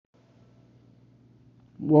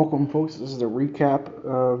Welcome, folks. This is a recap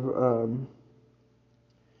of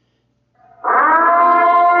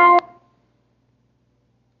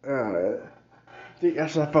the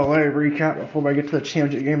SFLA recap before I get to the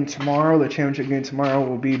championship game tomorrow. The championship game tomorrow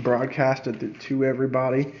will be broadcasted to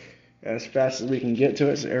everybody as fast as we can get to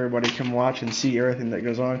it, so everybody can watch and see everything that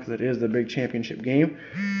goes on, because it is the big championship game.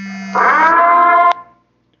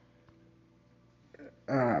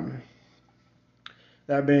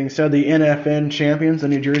 That being said, the NFN champions, the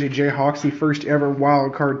New Jersey Jayhawks, the first ever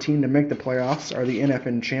wild card team to make the playoffs, are the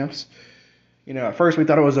NFN champs. At first we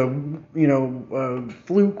thought it was a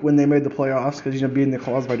fluke when they made the playoffs, because beating the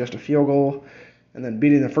Claws by just a field goal, and then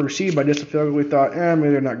beating the first seed by just a field goal, we thought, maybe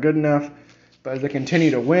they're not good enough. But as they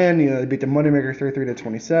continue to win, they beat the Moneymaker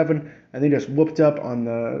 33-27, and they just whooped up on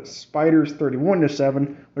the Spiders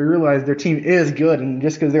 31-7. We realized their team is good, and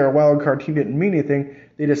just because they're a wild card team didn't mean anything.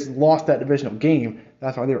 They just lost that divisional game.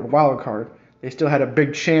 That's why they were a wild card. They still had a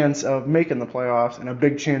big chance of making the playoffs and a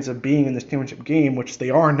big chance of being in this championship game, which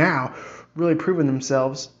they are now, really proving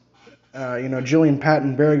themselves. Julian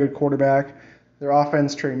Patton, very good quarterback. Their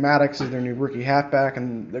offense, Trey Maddox is their new rookie halfback.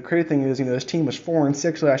 And the crazy thing is, this team was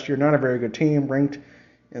 4-6 last year, not a very good team, ranked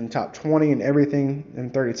in the top 20 and everything,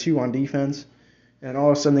 and 32 on defense. And all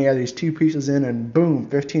of a sudden they add these two pieces in, and boom,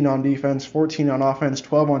 15 on defense, 14 on offense,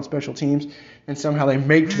 12 on special teams, and somehow they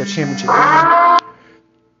make to the championship game,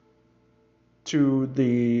 to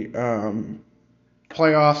the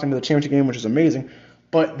playoffs, into the championship game, which is amazing.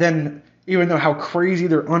 But then, even though how crazy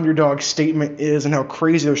their underdog statement is and how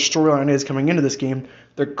crazy their storyline is coming into this game,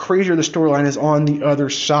 the crazier the storyline is on the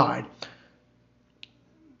other side.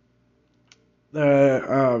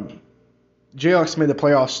 The Jayhawks made the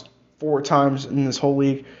playoffs 4 times in this whole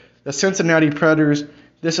league. The Cincinnati Predators,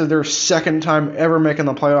 this is their second time ever making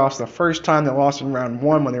the playoffs. The first time they lost in round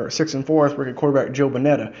 1 when they were 6-4 with rookie quarterback Joe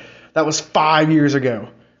Bonetta. That was 5 years ago.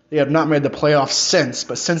 They have not made the playoffs since,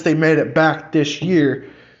 but since they made it back this year,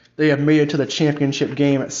 they have made it to the championship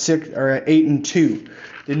game at 8-2.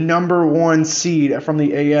 The number 1 seed from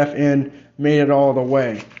the AFN made it all the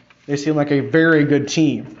way. They seem like a very good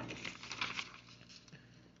team.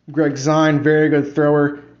 Greg Zine, very good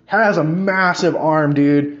thrower, has a massive arm,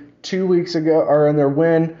 dude. 2 weeks ago, or in their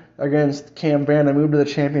win against Cam Van, they moved to the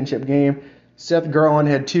championship game. Seth Garland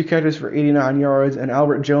had 2 catches for 89 yards, and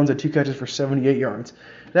Albert Jones had 2 catches for 78 yards.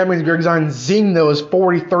 That means Greg Zine zinged those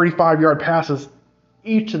 40, 35-yard passes,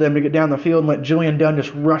 each of them, to get down the field and let Julian Dunn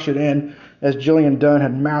just rush it in, as Julian Dunn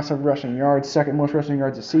had massive rushing yards, second most rushing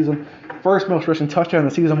yards this season. First most rushing touchdown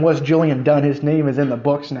of the season was Julian Dunn. His name is in the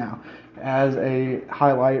books now as a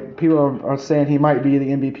highlight. People are saying he might be the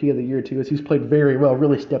MVP of the year, too, as he's played very well,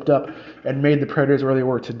 really stepped up, and made the Predators where they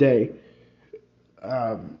were today.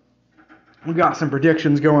 We got some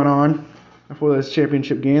predictions going on for this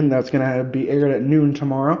championship game that's going to be aired at noon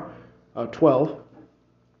tomorrow, 12,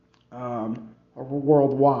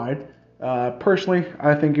 worldwide. Personally,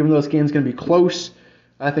 I think even though this game's going to be close,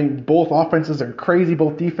 I think both offenses are crazy.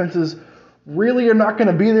 Both defenses really are not going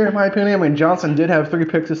to be there, in my opinion. I mean, Johnson did have 3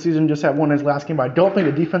 picks this season, just had 1 in his last game, but I don't think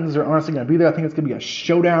the defenses are honestly going to be there. I think it's going to be a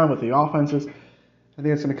showdown with the offenses. I think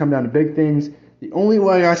it's going to come down to big things. The only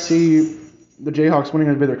way I see the Jayhawks winning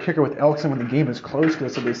is with their kicker with Elkson when the game is close,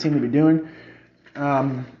 because that's what they seem to be doing.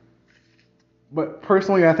 But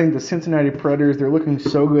personally, I think the Cincinnati Predators, they're looking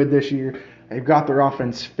so good this year. They've got their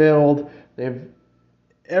offense filled.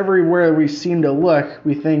 Everywhere we seem to look,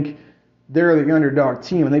 we think they're the underdog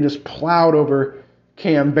team, and they just plowed over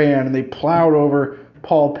Cam Van, and they plowed over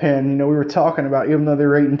Paul Penn. We were talking about, even though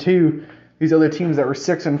they're 8-2, these other teams that were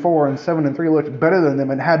 6-4 and 7-3 looked better than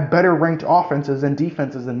them and had better ranked offenses and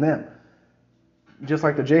defenses than them. Just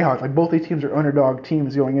like the Jayhawks, both these teams are underdog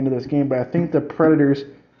teams going into this game, but I think the Predators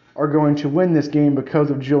are going to win this game because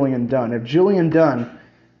of Julian Dunn. If Julian Dunn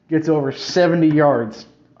gets over 70 yards,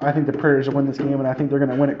 I think the Predators will win this game, and I think they're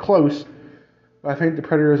going to win it close. I think the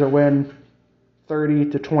Predators will win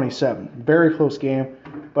 30-27. Very close game,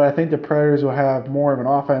 but I think the Predators will have more of an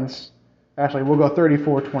offense. Actually, we'll go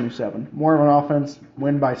 34-27. More of an offense,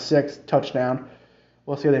 win by 6, touchdown.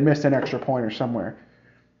 We'll see if they missed an extra point or somewhere.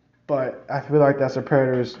 But I feel like that's the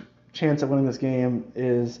Predators' chance of winning this game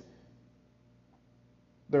is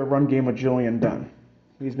their run game with Julian Dunn.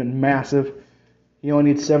 He's been massive. He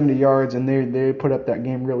only needs 70 yards, and they put up that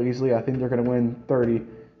game real easily. I think they're going to win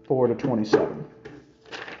 34-27.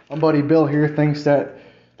 My buddy Bill here thinks that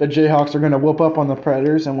the Jayhawks are going to whoop up on the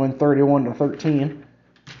Predators and win 31-13,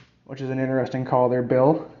 which is an interesting call there,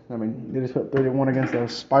 Bill. I mean, they just put 31 against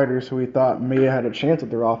those Spiders, who we thought may have had a chance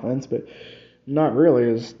with their offense, but not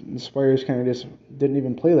really, as the Spiders kind of just didn't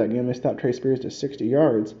even play that game. They stopped Trey Spears to 60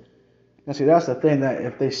 yards. Now, see, that's the thing, that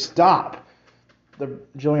if they stop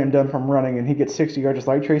Julian Dunn from running and he gets 60 yards just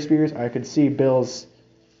like Trey Spears, I could see Bill's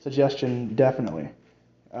suggestion definitely.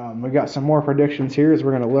 We got some more predictions here as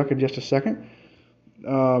we're going to look in just a second.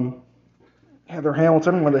 Heather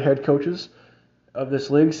Hamilton, one of the head coaches of this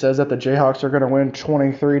league, says that the Jayhawks are going to win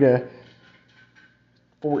 23-14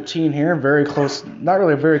 here. Very close, not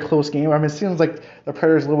really a very close game. I mean, it seems like the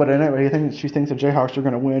Predators a little bit in it, but she thinks the Jayhawks are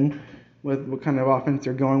going to win with what kind of offense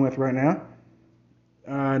they're going with right now.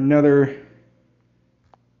 Another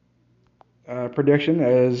prediction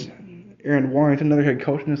as Aaron Warrington, another head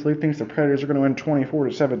coach in this league, thinks the Predators are going to win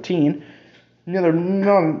 24-17.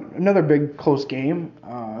 Another big close game.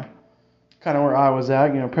 Kind of where I was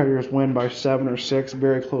at. Predators win by 7 or 6.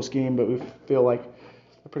 Very close game, but we feel like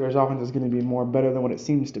the Predators offense is going to be more better than what it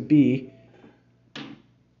seems to be.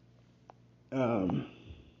 And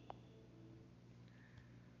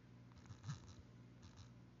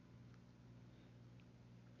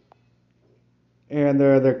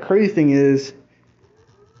the crazy thing is,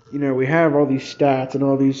 we have all these stats and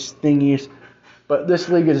all these thingies, but this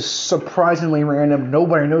league is surprisingly random.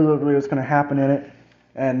 Nobody knows what's going to happen in it.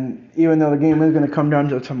 And even though the game is going to come down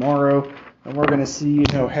to tomorrow, and we're going to see,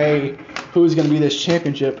 hey, who's going to be this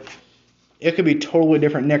championship, it could be totally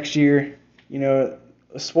different next year. The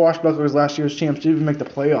Swashbucklers, last year's champs, didn't even make the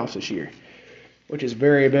playoffs this year, which is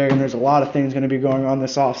very big. And there's a lot of things going to be going on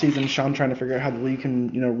this offseason. Sean trying to figure out how the league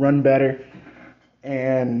can, run better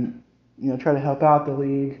and, try to help out the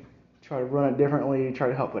league, try to run it differently, try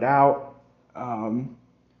to help it out.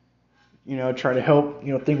 Try to help,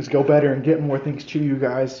 things go better and get more things to you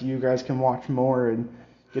guys so you guys can watch more and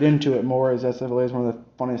get into it more, as SFLA is one of the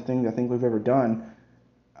funniest things I think we've ever done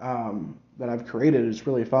that I've created. It's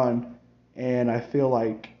really fun. And I feel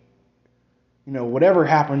like, whatever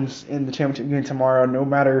happens in the championship game tomorrow, no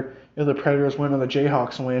matter if the Predators win or the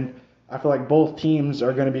Jayhawks win, I feel like both teams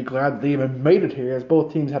are going to be glad that they even made it here, as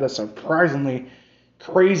both teams had a surprisingly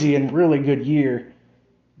crazy and really good year.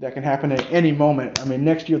 That can happen at any moment. I mean,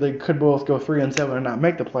 next year they could both go 3-7 and not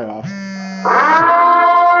make the playoffs.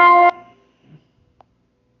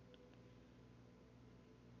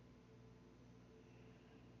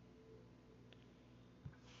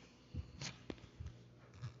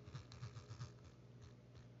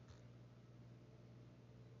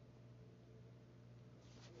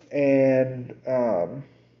 And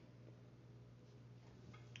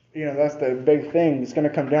that's the big thing. It's going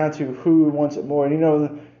to come down to who wants it more.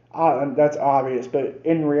 And that's obvious, but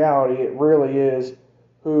in reality, it really is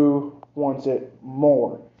who wants it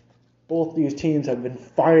more. Both these teams have been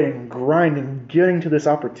fighting, grinding, getting to this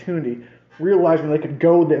opportunity, realizing they could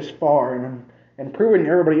go this far, and proving to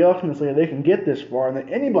everybody else in this league they can get this far, and that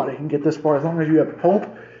anybody can get this far as long as you have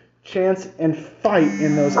hope, chance, and fight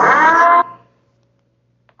in those areas.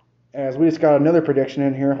 As we just got another prediction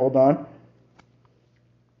in here, hold on.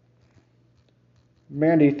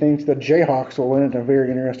 Mandy thinks the Jayhawks will win. It's a very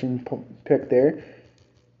interesting pick there.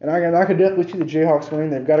 And I could definitely see the Jayhawks winning.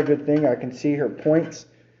 They've got a good thing. I can see her points.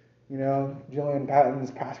 Jillian Patton's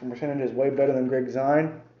passing percentage is way better than Greg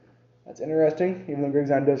Zine. That's interesting. Even though Greg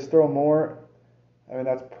Zine does throw more. I mean,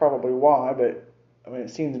 that's probably why, but it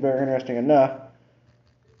seems very interesting enough.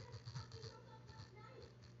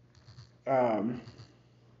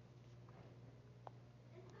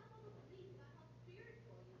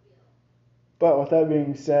 But with that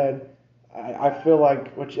being said, I feel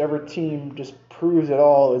like whichever team just proves it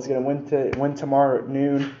all is going to win tomorrow at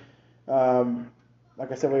noon.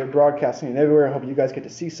 Like I said, we're broadcasting it everywhere. I hope you guys get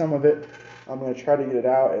to see some of it. I'm going to try to get it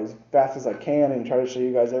out as fast as I can and try to show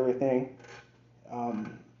you guys everything.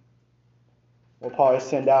 We'll probably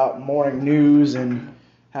send out morning news and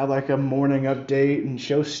have like a morning update and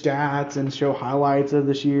show stats and show highlights of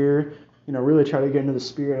this year. Really try to get into the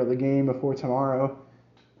spirit of the game before tomorrow.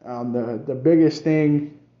 The biggest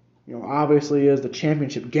thing, obviously is the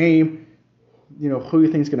championship game. Who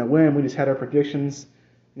you think is going to win. We just had our predictions.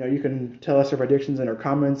 You can tell us your predictions in our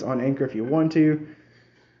comments on Anchor if you want to,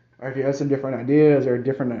 or if you have some different ideas or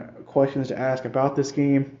different questions to ask about this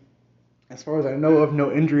game. As far as I know of, no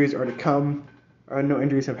injuries are to come, or no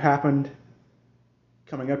injuries have happened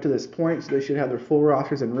coming up to this point, so they should have their full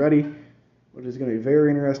rosters and ready, which is going to be very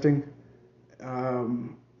interesting.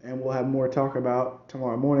 And we'll have more to talk about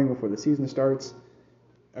tomorrow morning before the season starts,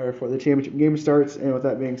 or before the championship game starts. And with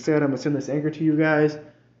that being said, I'm going to send this Anchor to you guys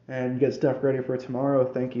and get stuff ready for tomorrow.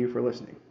 Thank you for listening.